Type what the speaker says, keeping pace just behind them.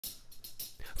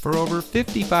For over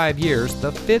 55 years, the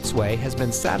Fitzway has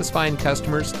been satisfying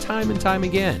customers time and time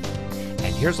again.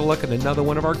 And here's a look at another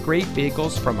one of our great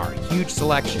vehicles from our huge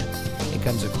selection. It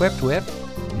comes equipped with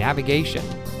navigation,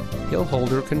 hill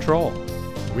holder control,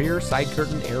 rear side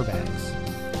curtain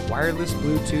airbags, wireless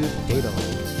Bluetooth data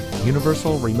link,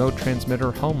 universal remote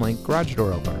transmitter home link garage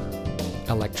door opener,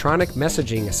 electronic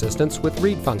messaging assistance with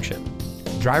read function,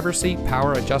 driver seat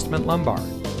power adjustment lumbar,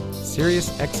 Sirius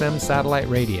XM satellite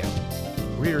radio,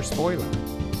 rear spoiler,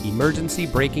 emergency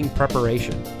braking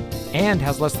preparation, and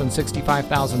has less than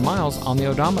 65,000 miles on the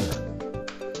odometer.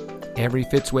 Every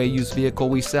Fitzway used vehicle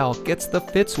we sell gets the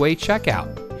Fitzway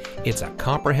checkout. It's a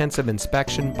comprehensive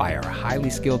inspection by our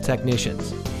highly skilled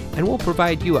technicians, and we'll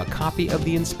provide you a copy of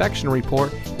the inspection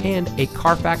report and a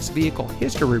Carfax vehicle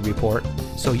history report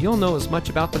so you'll know as much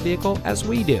about the vehicle as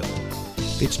we do.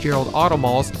 Fitzgerald Auto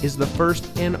Malls is the first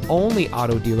and only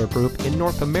auto dealer group in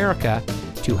North America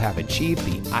to have achieved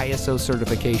the ISO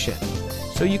certification,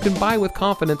 so you can buy with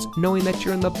confidence knowing that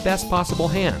you're in the best possible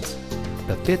hands.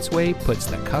 The Fitzway puts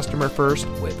the customer first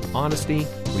with honesty,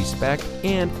 respect,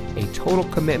 and a total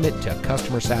commitment to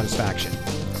customer satisfaction.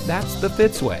 That's the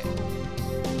Fitzway.